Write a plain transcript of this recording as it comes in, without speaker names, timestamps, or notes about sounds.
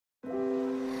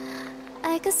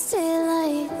could stay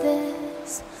like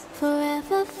this,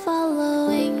 forever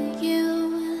following you.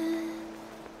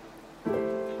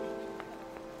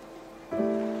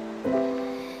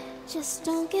 Just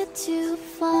don't get too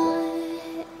far,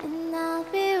 and I'll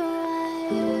be right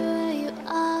where you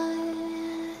are.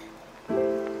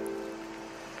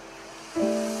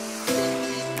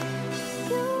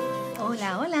 Hola,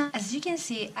 hola! As you can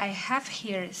see, I have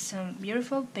here some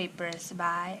beautiful papers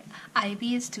by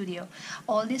IB Studio,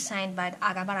 all designed by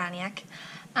Aga Baraniak.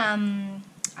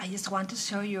 I just want to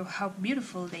show you how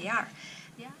beautiful they are.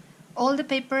 All the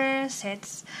paper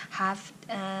sets have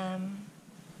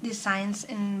designs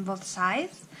in both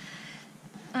sides,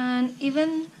 and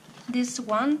even this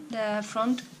one, the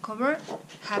front cover,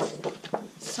 have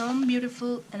some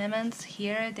beautiful elements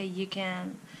here that you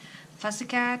can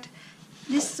fabricate.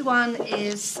 This one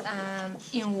is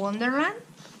in Wonderland,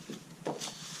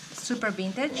 super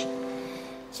vintage.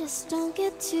 Just don't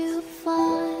get too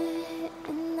far,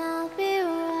 and I'll be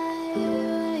right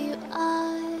where you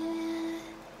are.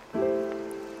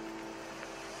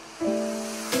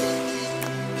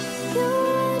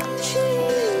 You're a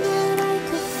dream that I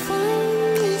could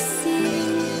finally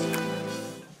see.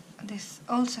 This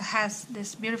also has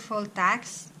this beautiful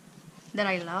tags that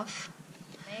I love.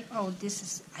 Oh, this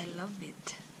is, I love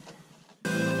it.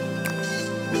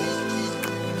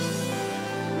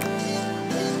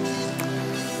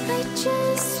 I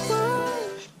just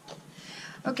want.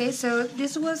 Okay, so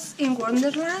this was in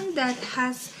Wonderland that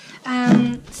has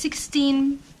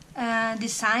 16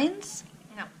 designs.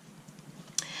 No.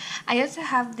 I also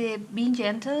have the Be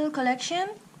Gentle collection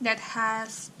that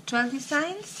has 12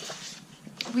 designs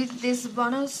with this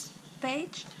bonus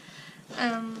page.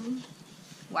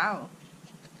 Wow.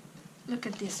 Look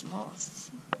at this moss,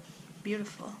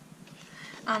 beautiful,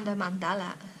 and the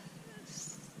mandala,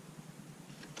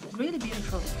 really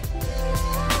beautiful.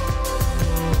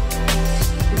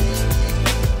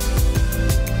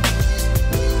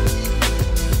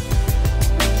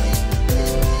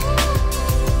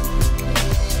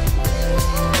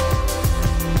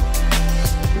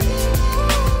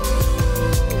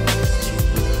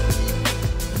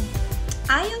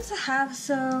 Have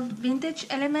some vintage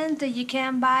elements that you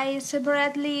can buy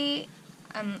separately.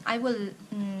 I will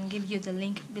give you the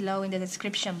link below in the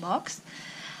description box.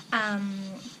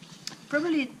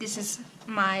 Probably this is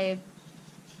my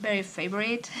very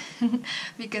favorite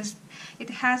because it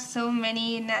has so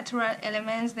many natural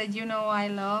elements that you know I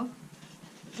love.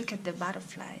 Look at the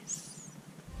butterflies.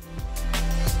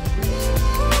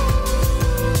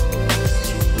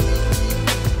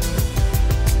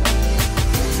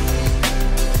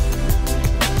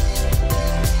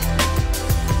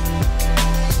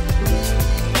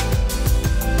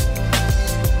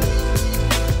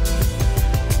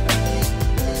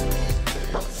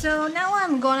 So now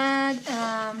I'm gonna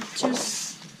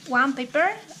choose one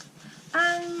paper,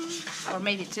 or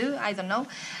maybe two, I don't know,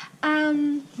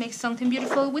 make something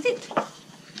beautiful with it.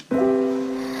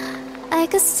 I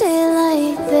could stay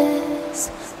like this,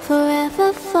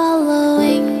 forever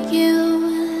following you.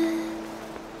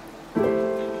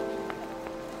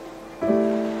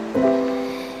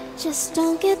 Just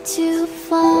don't get too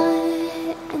far,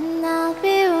 and I'll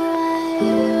be right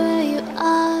where you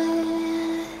are.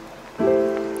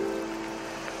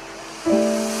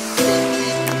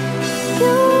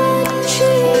 You're a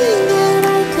dream that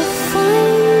I could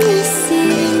finally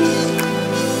see.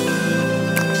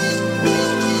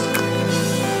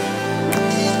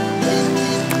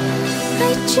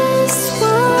 I just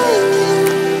want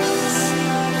us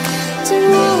to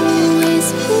always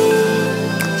be,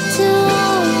 to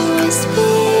always be.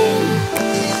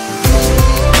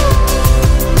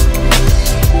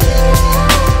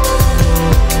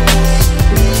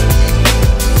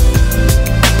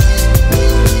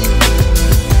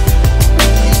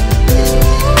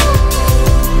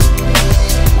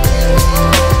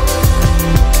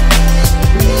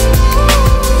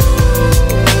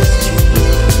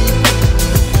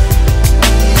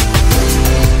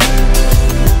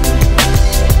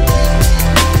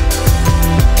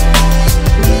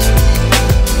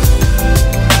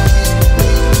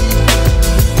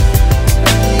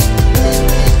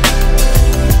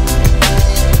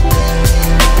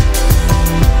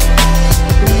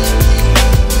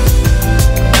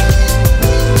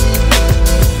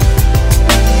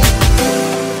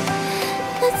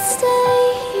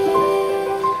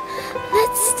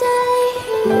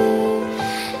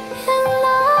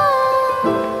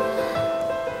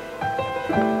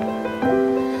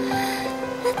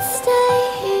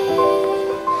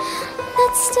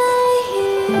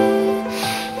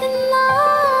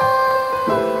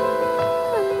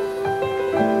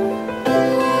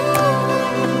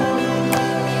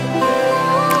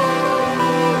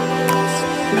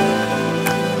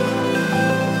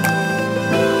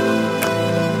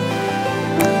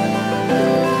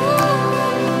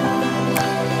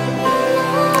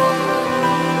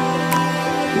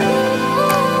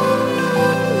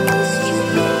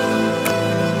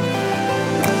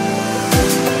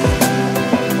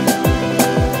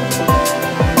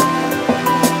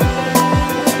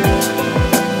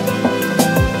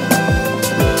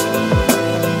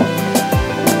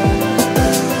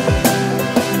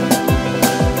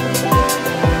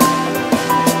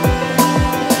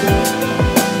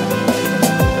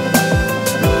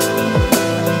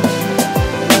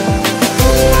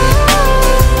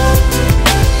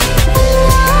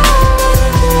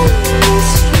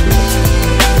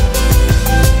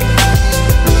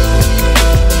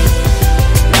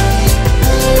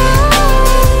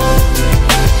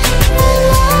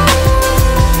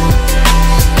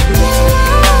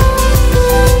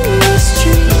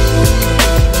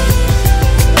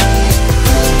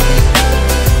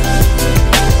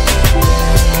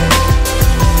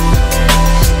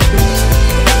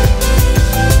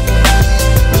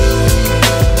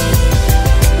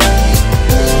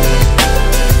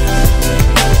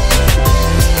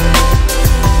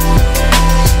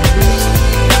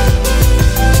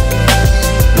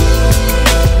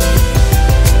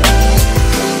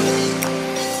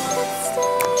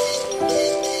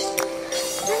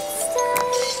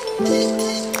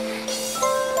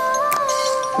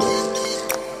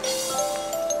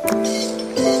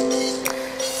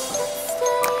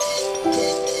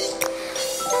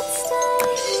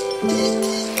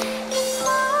 I